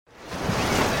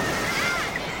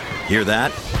Hear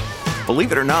that?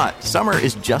 Believe it or not, summer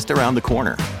is just around the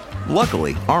corner.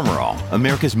 Luckily, Armor All,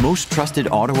 America's most trusted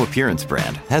auto appearance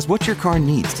brand, has what your car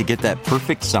needs to get that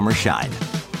perfect summer shine.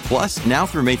 Plus, now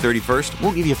through May 31st,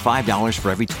 we'll give you $5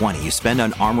 for every $20 you spend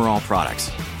on Armor All products.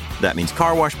 That means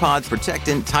car wash pods,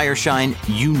 protectant, tire shine,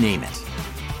 you name it.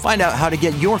 Find out how to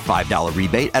get your $5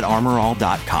 rebate at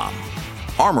armorall.com.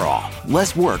 Armor All,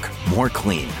 less work, more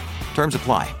clean. Terms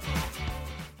apply.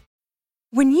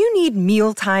 When you need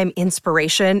mealtime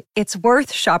inspiration, it's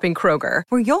worth shopping Kroger,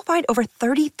 where you'll find over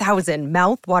 30,000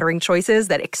 mouth-watering choices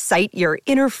that excite your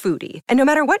inner foodie. And no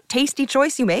matter what tasty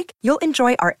choice you make, you'll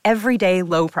enjoy our everyday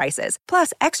low prices,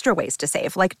 plus extra ways to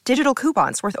save, like digital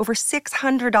coupons worth over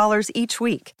 $600 each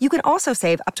week. You can also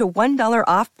save up to $1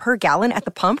 off per gallon at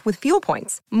the pump with fuel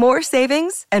points. More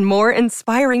savings and more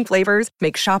inspiring flavors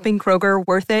make shopping Kroger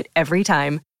worth it every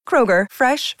time. Kroger,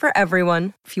 fresh for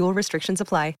everyone. Fuel restrictions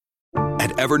apply. At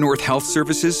Evernorth Health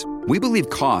Services, we believe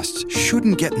costs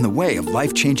shouldn't get in the way of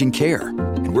life-changing care,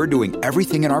 and we're doing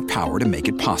everything in our power to make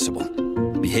it possible.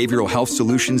 Behavioral health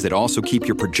solutions that also keep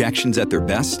your projections at their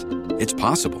best? It's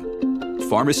possible.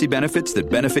 Pharmacy benefits that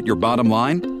benefit your bottom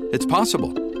line? It's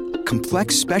possible.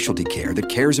 Complex specialty care that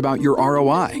cares about your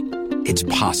ROI? It's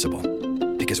possible.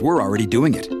 Because we're already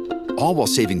doing it. All while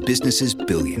saving businesses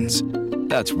billions.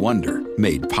 That's Wonder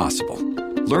made possible.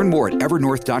 Learn more at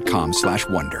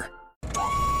evernorth.com/wonder.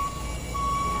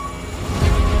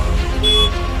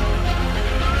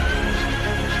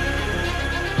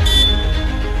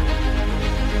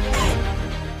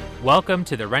 Welcome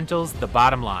to The Rentals, The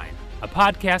Bottom Line, a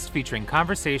podcast featuring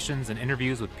conversations and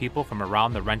interviews with people from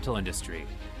around the rental industry,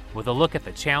 with a look at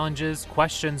the challenges,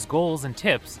 questions, goals, and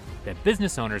tips that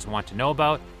business owners want to know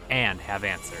about and have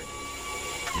answered.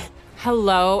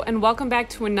 Hello, and welcome back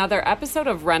to another episode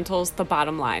of Rentals, The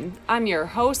Bottom Line. I'm your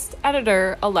host,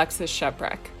 editor, Alexis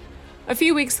Sheprek. A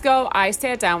few weeks ago, I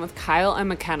sat down with Kyle and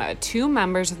McKenna, two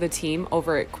members of the team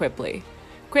over at Quiply.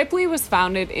 Quiply was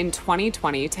founded in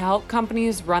 2020 to help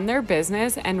companies run their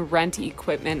business and rent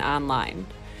equipment online.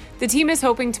 The team is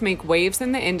hoping to make waves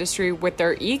in the industry with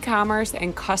their e-commerce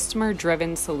and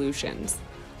customer-driven solutions.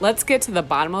 Let's get to the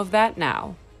bottom of that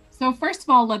now. So first of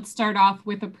all, let's start off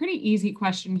with a pretty easy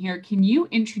question here. Can you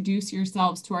introduce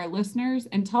yourselves to our listeners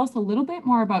and tell us a little bit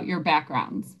more about your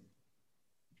backgrounds?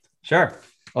 Sure.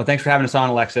 Well, thanks for having us on,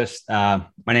 Alexis. My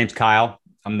name's Kyle.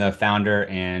 I'm the founder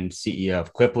and CEO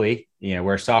of Quiply.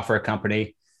 We're a software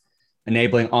company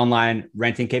enabling online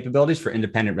renting capabilities for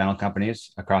independent rental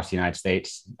companies across the United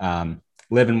States.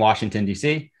 Live in Washington,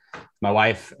 D.C. My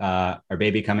wife, our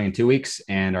baby coming in 2 weeks,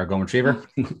 and our golden retriever.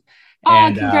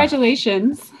 And,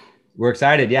 congratulations. We're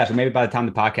excited. Yeah. So maybe by the time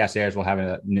the podcast airs, we'll have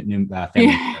a new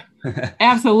family.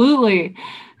 Absolutely.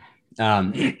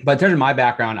 But in terms of my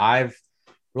background, I've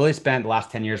really spent the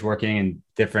last 10 years working in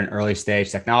different early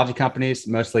stage technology companies,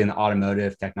 mostly in the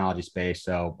automotive technology space.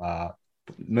 So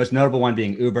most notable one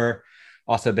being Uber,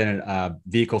 also been a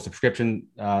vehicle subscription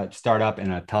startup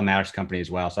and a telematics company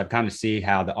as well. So I've come to see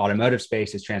how the automotive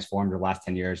space has transformed over the last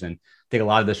 10 years. And I think a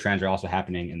lot of those trends are also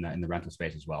happening in the rental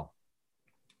space as well.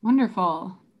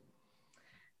 Wonderful.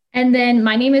 And then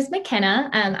my name is McKenna.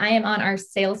 I am on our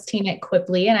sales team at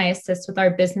Quiply, and I assist with our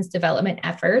business development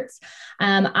efforts.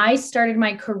 I started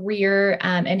my career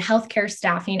in healthcare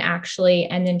staffing, actually,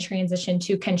 and then transitioned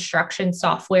to construction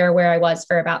software, where I was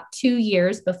for about 2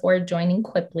 years before joining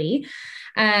Quiply.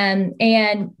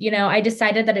 I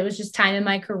decided that it was just time in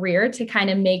my career to kind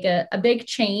of make a big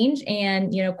change.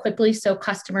 And, Quiply so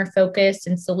customer focused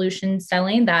and solution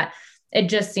selling that it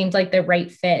just seemed like the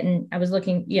right fit. And I was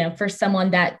looking, for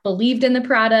someone that believed in the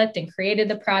product and created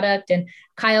the product, and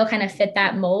Kyle kind of fit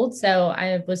that mold. So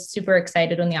I was super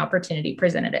excited when the opportunity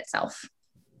presented itself.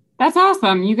 That's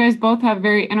awesome. You guys both have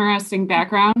very interesting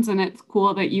backgrounds, and it's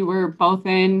cool that you were both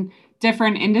in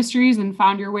different industries and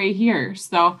found your way here.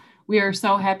 So we are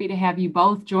so happy to have you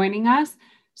both joining us.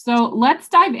 So let's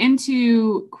dive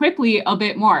into Quiply a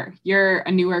bit more. You're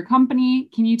a newer company.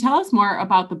 Can you tell us more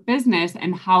about the business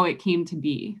and how it came to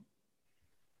be?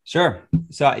 Sure.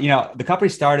 So, the company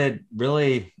started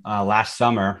really last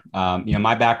summer.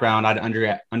 My background, I had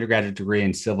an undergraduate degree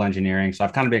in civil engineering. So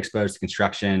I've kind of been exposed to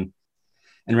construction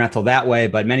and rental that way,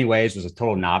 but in many ways was a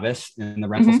total novice in the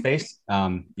rental space.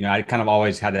 I kind of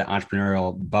always had the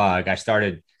entrepreneurial bug. I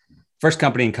started first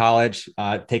company in college,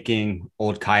 taking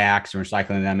old kayaks and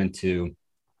recycling them into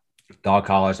dog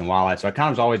collars and wallets. So I kind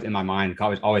of was always in my mind,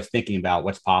 always thinking about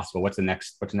what's possible, what's the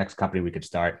next company we could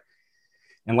start.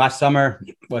 And last summer,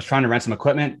 I was trying to rent some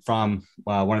equipment from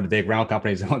one of the big rental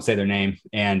companies. I won't say their name.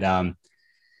 And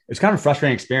it it's kind of a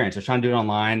frustrating experience. I was trying to do it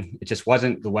online. It just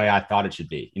wasn't the way I thought it should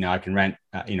be. I can rent,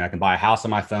 I can buy a house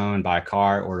on my phone, buy a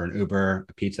car, order an Uber,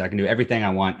 a pizza. I can do everything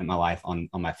I want in my life on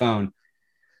my phone,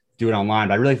 do it online.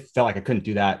 But I really felt like I couldn't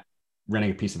do that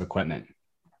renting a piece of equipment.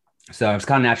 So I was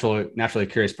kind of naturally a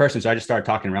curious person. So I just started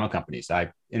talking to rental companies.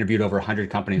 I interviewed over 100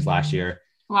 companies last year.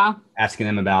 Wow. Asking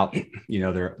them about,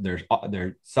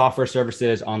 their software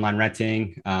services, online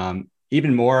renting.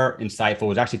 Even more insightful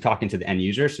was actually talking to the end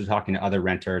users. So talking to other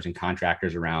renters and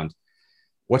contractors around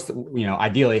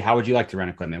ideally, how would you like to rent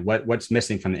equipment? What's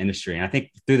missing from the industry? And I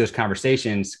think through those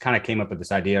conversations kind of came up with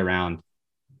this idea around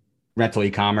rental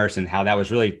e-commerce and how that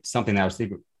was really something that I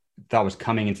thought was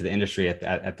coming into the industry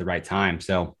at the right time.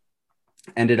 So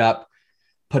ended up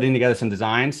putting together some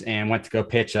designs and went to go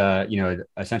pitch,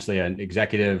 essentially an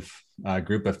executive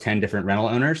group of 10 different rental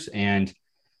owners. And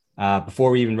before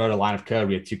we even wrote a line of code,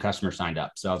 we had 2 customers signed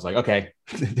up. So I was like, okay,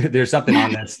 there's something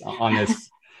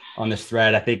on this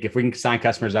thread. I think if we can sign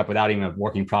customers up without even a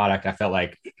working product, I felt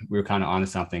like we were kind of onto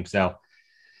something. So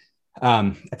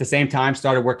at the same time,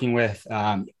 started working with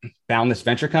Boundless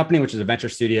Venture Company, which is a venture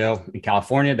studio in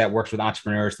California that works with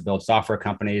entrepreneurs to build software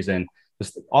companies. And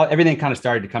everything kind of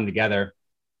started to come together.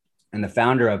 And the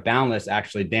founder of Boundless,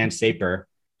 actually, Dan Saper,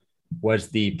 was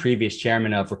the previous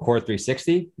chairman of Record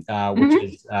 360, which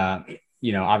is,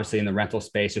 obviously in the rental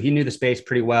space. So he knew the space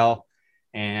pretty well.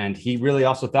 And he really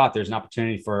also thought there's an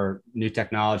opportunity for new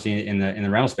technology in the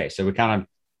rental space. So we kind of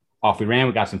off we ran,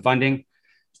 we got some funding,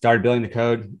 started writing the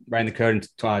code in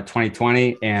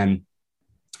 2020, and,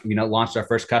 launched our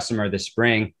first customer this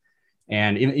spring.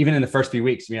 And even in the first few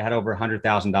weeks, I had over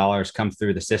 $100,000 come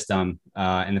through the system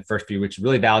in the first few weeks,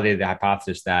 really validated the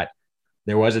hypothesis that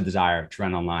there was a desire to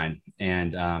rent online.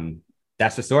 And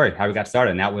that's the story, how we got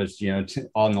started. And that was,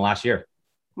 all in the last year.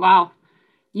 Wow.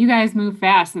 You guys move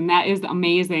fast, and that is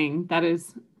amazing. That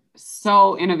is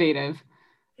so innovative.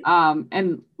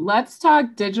 And let's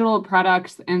talk digital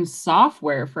products and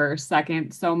software for a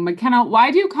second. So McKenna,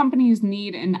 why do companies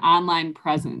need an online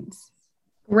presence?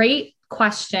 Great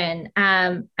question.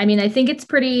 I think it's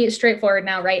pretty straightforward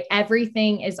now, right?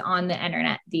 Everything is on the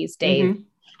internet these days.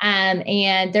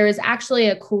 And there is actually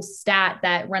a cool stat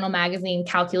that Rental Magazine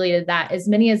calculated that as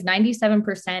many as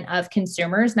 97% of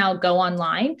consumers now go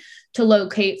online to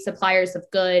locate suppliers of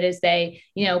good as they,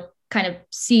 kind of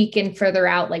seek and further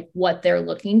out like what they're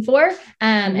looking for.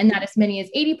 And that as many as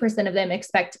 80% of them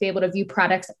expect to be able to view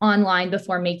products online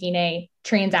before making a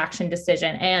transaction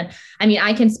decision. And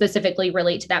I can specifically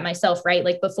relate to that myself, right?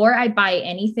 Like before I buy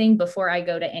anything, before I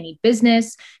go to any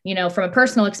business, from a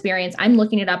personal experience, I'm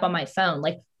looking it up on my phone.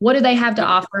 Like, what do they have to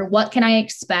offer? What can I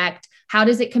expect? How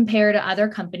does it compare to other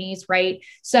companies? Right.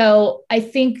 So I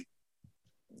think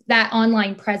that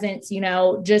online presence,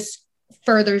 just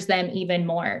furthers them even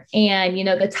more. And,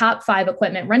 the top 5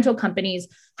 equipment rental companies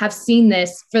have seen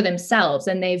this for themselves,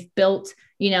 and they've built,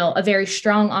 a very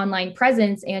strong online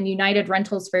presence. And United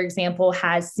Rentals, for example,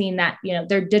 has seen that,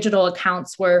 their digital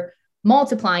accounts were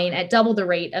multiplying at double the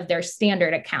rate of their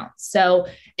standard accounts. So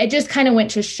it just kind of went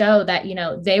to show that,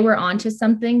 they were onto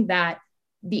something that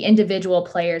the individual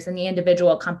players and the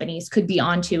individual companies could be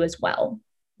onto as well.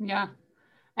 Yeah.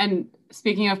 And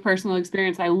speaking of personal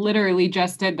experience, I literally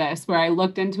just did this where I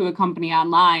looked into a company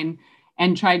online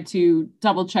and tried to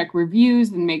double check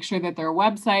reviews and make sure that their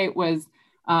website was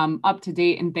up to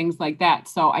date and things like that.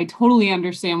 So I totally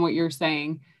understand what you're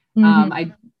saying.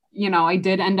 I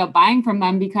did end up buying from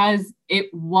them because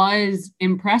it was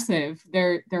impressive.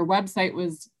 Their website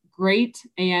was great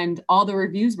and all the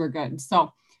reviews were good.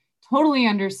 So totally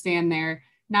understand there.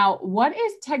 Now, what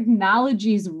is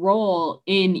technology's role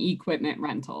in equipment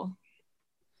rental?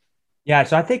 Yeah,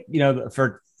 so I think,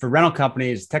 for rental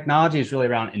companies, technology is really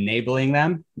around enabling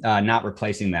them, not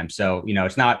replacing them. So,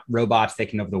 it's not robots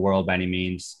taking over the world by any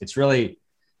means. It's really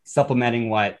supplementing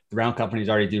what the rental companies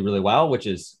already do really well, which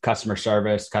is customer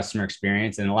service, customer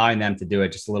experience, and allowing them to do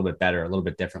it just a little bit better, a little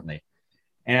bit differently.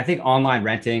 And I think online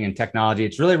renting and technology,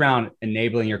 it's really around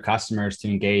enabling your customers to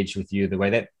engage with you the way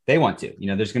that they want to.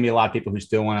 There's going to be a lot of people who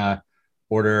still want to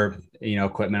order,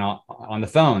 equipment on the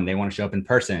phone. They want to show up in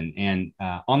person, and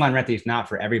online renting is not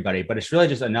for everybody, but it's really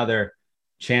just another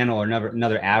channel or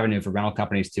another avenue for rental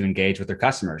companies to engage with their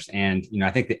customers. And, I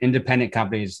think the independent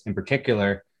companies in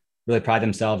particular really pride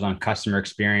themselves on customer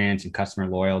experience and customer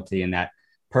loyalty and that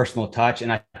personal touch.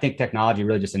 And I think technology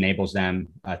really just enables them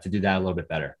to do that a little bit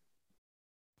better.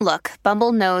 Look,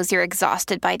 Bumble knows you're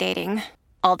exhausted by dating.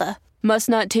 All the must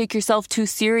not take yourself too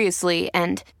seriously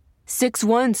and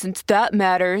 6'1" since that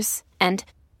matters. And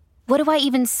what do I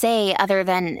even say other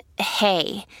than,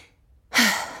 hey?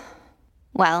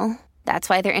 Well, that's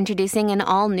why they're introducing an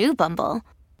all-new Bumble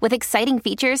With exciting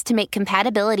features to make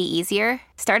compatibility easier,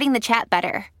 starting the chat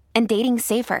better, and dating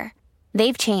safer.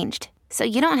 They've changed, so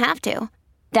you don't have to.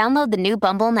 Download the new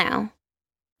Bumble now.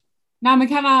 Now,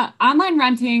 McKenna, online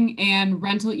renting and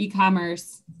rental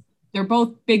e-commerce, they're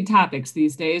both big topics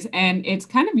these days, and it's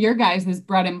kind of your guys'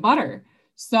 bread and butter.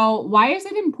 So why is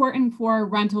it important for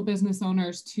rental business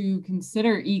owners to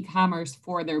consider e-commerce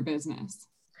for their business?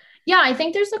 Yeah, I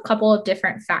think there's a couple of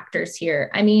different factors here.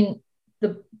 I mean,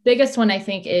 the biggest one I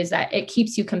think is that it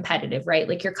keeps you competitive, right?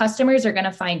 Like your customers are going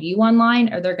to find you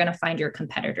online or they're going to find your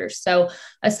competitors. So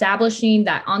establishing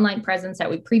that online presence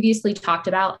that we previously talked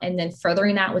about and then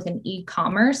furthering that with an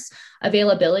e-commerce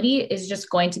availability is just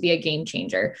going to be a game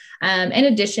changer. In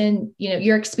addition,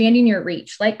 you're expanding your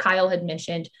reach. Like Kyle had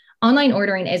mentioned, online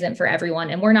ordering isn't for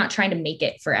everyone, and we're not trying to make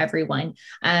it for everyone.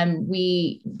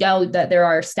 We know that there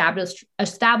are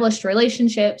established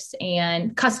relationships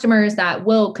and customers that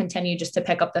will continue just to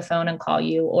pick up the phone and call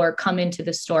you or come into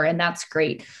the store, and that's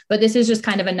great. But this is just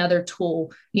kind of another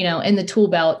tool, in the tool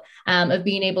belt of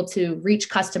being able to reach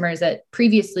customers that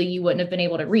previously you wouldn't have been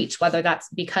able to reach, whether that's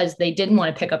because they didn't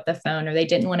want to pick up the phone or they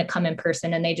didn't want to come in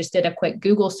person and they just did a quick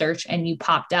Google search and you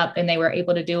popped up and they were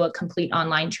able to do a complete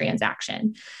online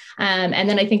transaction. And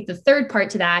then I think the third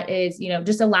part to that is,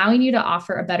 just allowing you to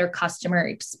offer a better customer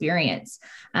experience.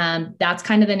 That's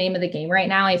kind of the name of the game right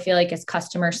now. I feel like it's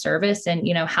customer service and,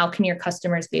 how can your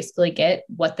customers basically get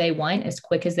what they want as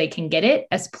quick as they can get it,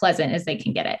 as pleasant as they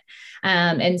can get it.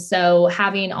 And so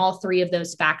having all three of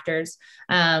those factors,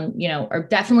 are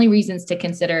definitely reasons to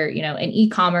consider, an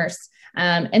e-commerce.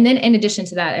 And then in addition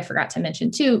to that, I forgot to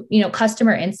mention too,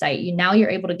 customer insight. Now you're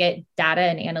able to get data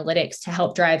and analytics to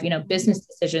help drive, business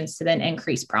decisions to then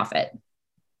increase profit.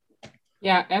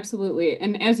 Yeah, absolutely.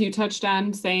 And as you touched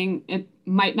on saying it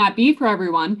might not be for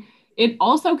everyone, it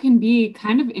also can be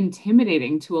kind of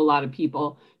intimidating to a lot of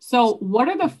people. So what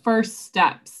are the first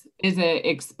steps? Is it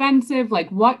expensive? Like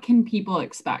what can people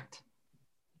expect?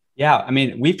 Yeah, I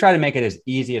mean, we've tried to make it as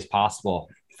easy as possible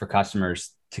for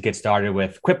customers to get started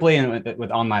with Quiply and with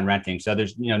online renting. So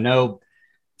there's, no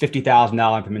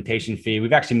 $50,000 implementation fee.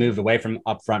 We've actually moved away from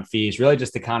upfront fees, really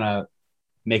just to kind of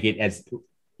make it as,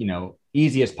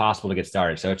 easy as possible to get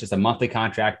started. So it's just a monthly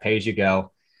contract, pay as you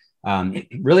go.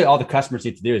 Really all the customers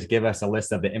need to do is give us a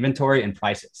list of the inventory and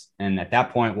prices. And at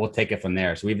that point, we'll take it from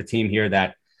there. So we have a team here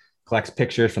that collects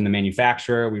pictures from the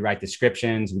manufacturer. We write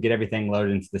descriptions, we get everything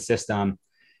loaded into the system,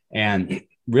 and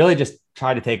really just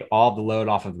try to take all the load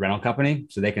off of the rental company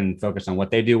so they can focus on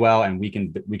what they do well. And we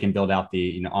can build out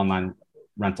the, online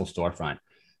rental storefront.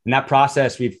 In that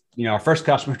process, our first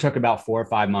customer took about 4 or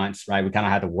 5 months, right? We kind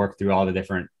of had to work through all the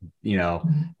different,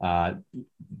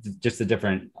 just the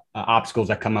different obstacles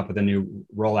that come up with a new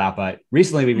rollout. But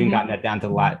recently we've even gotten that down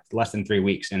to less than 3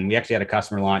 weeks. And we actually had a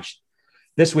customer launch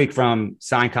this week. From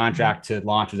signed contract to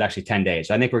launch was actually 10 days.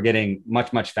 So I think we're getting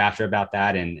much, much faster about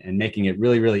that and making it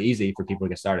really, really easy for people to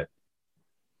get started.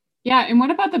 Yeah. And what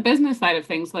about the business side of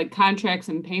things like contracts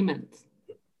and payments?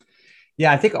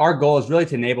 Yeah, I think our goal is really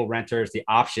to enable renters the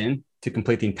option to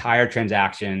complete the entire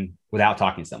transaction without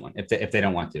talking to someone if they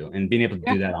don't want to, and being able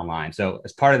to do that online. So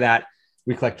as part of that,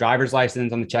 we collect driver's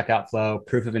license on the checkout flow,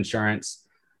 proof of insurance.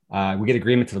 We get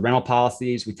agreement to the rental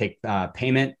policies. We take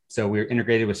payment. So we're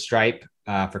integrated with Stripe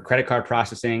for credit card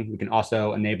processing. We can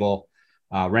also enable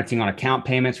renting on account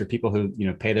payments for people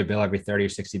who pay their bill every 30 or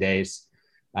 60 days.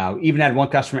 We even had one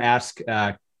customer ask,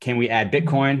 can we add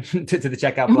Bitcoin to the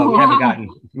checkout flow? Wow.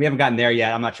 We haven't gotten there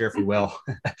yet. I'm not sure if we will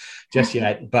just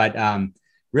yet, but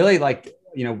really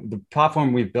the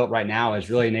platform we've built right now is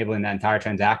really enabling that entire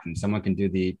transaction. Someone can do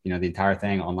the entire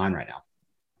thing online right now.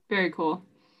 Very cool.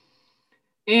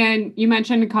 And you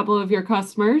mentioned a couple of your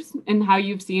customers and how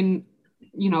you've seen,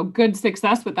 good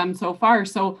success with them so far.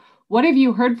 So what have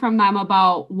you heard from them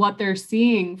about what they're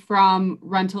seeing from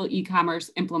rental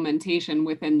e-commerce implementation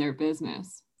within their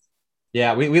business?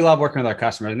 Yeah, we love working with our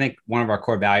customers. I think one of our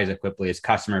core values at Quiply is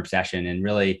customer obsession and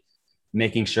really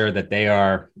making sure that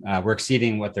we're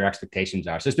exceeding what their expectations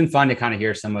are. So it's been fun to kind of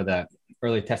hear some of the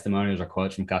early testimonials or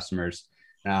quotes from customers.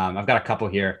 I've got a couple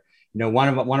here. One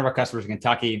of our customers in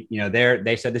Kentucky,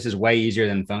 they said this is way easier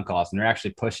than phone calls, and they're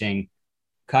actually pushing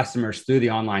customers through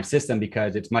the online system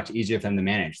because it's much easier for them to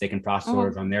manage. They can process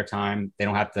orders on their time. They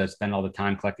don't have to spend all the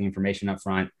time collecting information up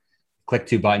front. Click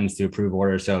 2 buttons to approve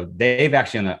orders. So they've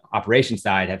actually on the operations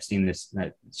side have seen this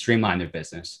streamline their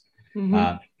business.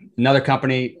 Another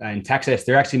company in Texas,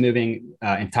 they're actually moving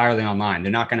entirely online.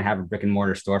 They're not going to have a brick and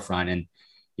mortar storefront.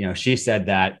 And, she said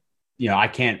that, I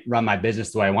can't run my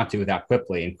business the way I want to without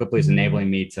Quiply. And Quiply is enabling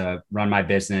me to run my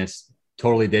business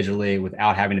totally digitally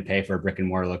without having to pay for a brick and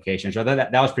mortar location. So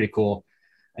that was pretty cool.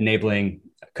 enabling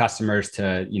customers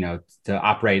to, to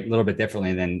operate a little bit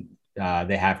differently than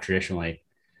they have traditionally.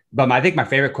 But I think my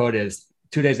favorite quote is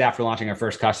 2 days after launching our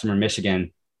first customer in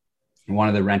Michigan, one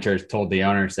of the renters told the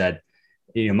owner, said,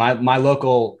 my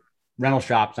local rental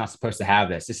shop's not supposed to have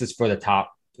this. This is for the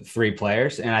top 3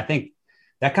 players. And I think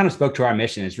that kind of spoke to our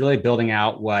mission. It's really building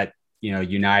out what,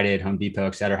 United, Home Depot,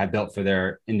 et cetera, have built for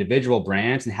their individual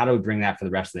brands, and how do we bring that for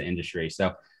the rest of the industry?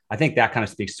 So I think that kind of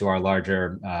speaks to our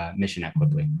larger mission at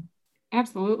Quiply.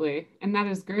 Absolutely. And that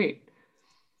is great.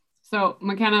 So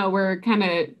McKenna, we're kind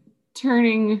of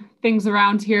turning things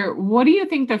around here. What do you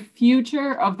think the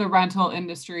future of the rental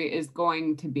industry is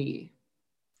going to be?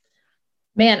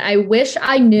 Man, I wish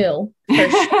I knew for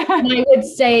sure. And I would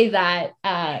say that,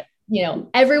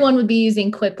 everyone would be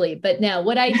using Quiply, but no,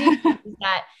 what I do is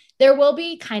that there will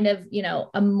be kind of,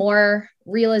 a more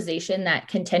realization that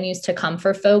continues to come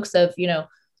for folks of,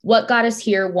 what got us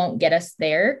here won't get us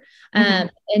there.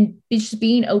 And just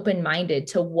being open-minded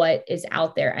to what is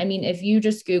out there. I mean, if you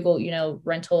just Google,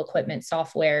 rental equipment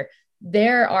software,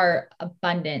 there are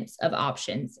abundance of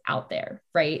options out there,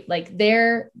 right? Like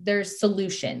there's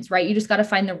solutions, right? You just got to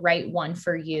find the right one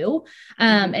for you.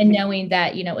 And knowing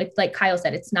that, it's like Kyle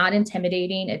said, it's not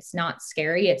intimidating. It's not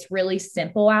scary. It's really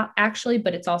simple actually,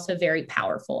 but it's also very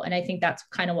powerful. And I think that's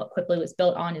kind of what Quiply was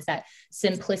built on, is that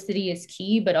simplicity is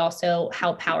key, but also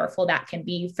how powerful that can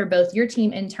be for both your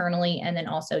team internally and then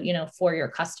also, for your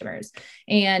customers.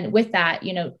 And with that,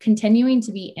 continuing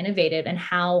to be innovative and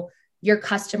how you're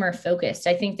customer focused.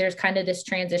 I think there's kind of this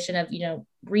transition of,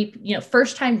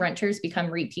 first time renters become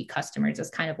repeat customers is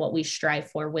kind of what we strive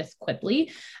for with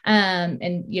Quiply, and,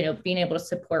 being able to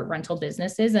support rental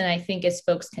businesses. And I think as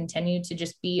folks continue to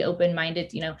just be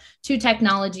open-minded, to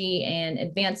technology and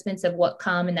advancements of what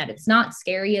come, and that it's not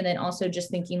scary. And then also just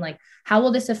thinking like, how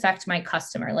will this affect my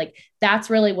customer? Like, that's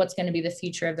really what's going to be the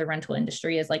future of the rental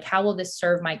industry, is like, how will this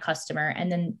serve my customer?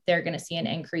 And then they're going to see an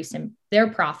increase in their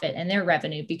profit and their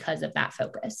revenue because of that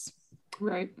focus.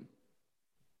 Right.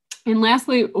 And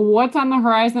lastly, what's on the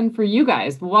horizon for you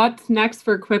guys? What's next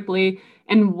for Quiply,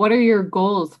 and what are your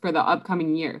goals for the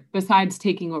upcoming year besides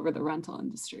taking over the rental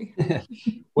industry?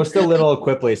 We're still little at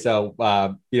Quiply, so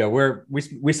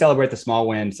we celebrate the small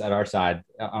wins at our side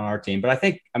on our team. But I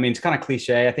think, it's kind of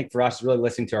cliche. I think for us, really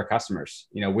listening to our customers.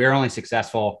 We're only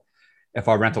successful if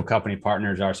our rental company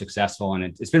partners are successful, and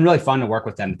it's been really fun to work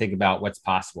with them and think about what's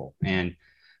possible. And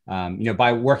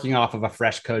by working off of a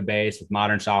fresh code base with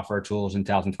modern software tools in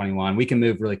 2021, we can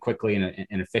move really quickly and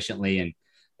efficiently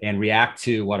and react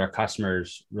to what our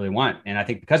customers really want. And I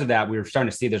think because of that, we were starting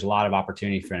to see there's a lot of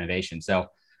opportunity for innovation. So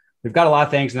we've got a lot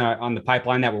of things on the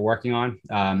pipeline that we're working on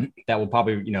that will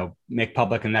probably, make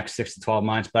public in the next 6 to 12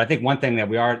 months. But I think one thing that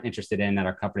we are interested in that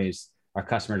our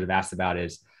customers have asked about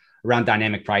is around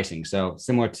dynamic pricing. So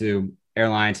similar to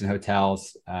airlines and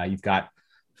hotels, you've got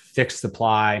fixed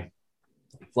supply,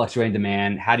 fluctuating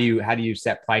demand. How do you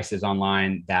set prices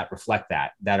online that reflect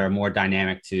that are more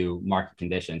dynamic to market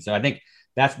conditions? So I think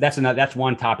that's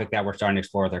one topic that we're starting to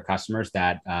explore with our customers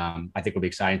that I think will be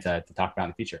exciting to talk about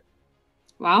in the future.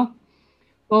 Wow.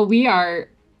 Well, we are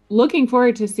looking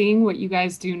forward to seeing what you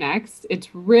guys do next.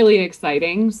 It's really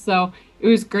exciting. So it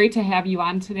was great to have you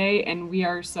on today, and we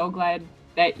are so glad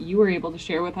that you were able to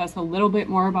share with us a little bit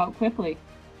more about Quiply.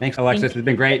 Thanks, Alexis. It's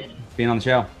been great being on the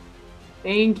show.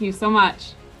 Thank you so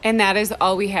much. And that is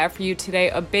all we have for you today.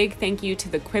 A big thank you to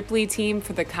the Quiply team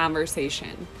for the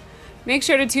conversation. Make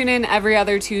sure to tune in every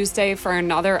other Tuesday for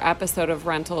another episode of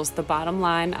Rentals, The Bottom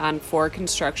Line on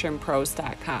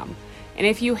forconstructionpros.com. And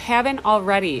if you haven't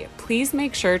already, please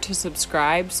make sure to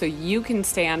subscribe so you can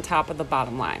stay on top of the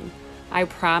bottom line. I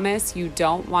promise you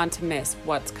don't want to miss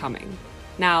what's coming.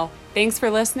 Now, thanks for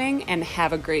listening and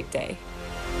have a great day.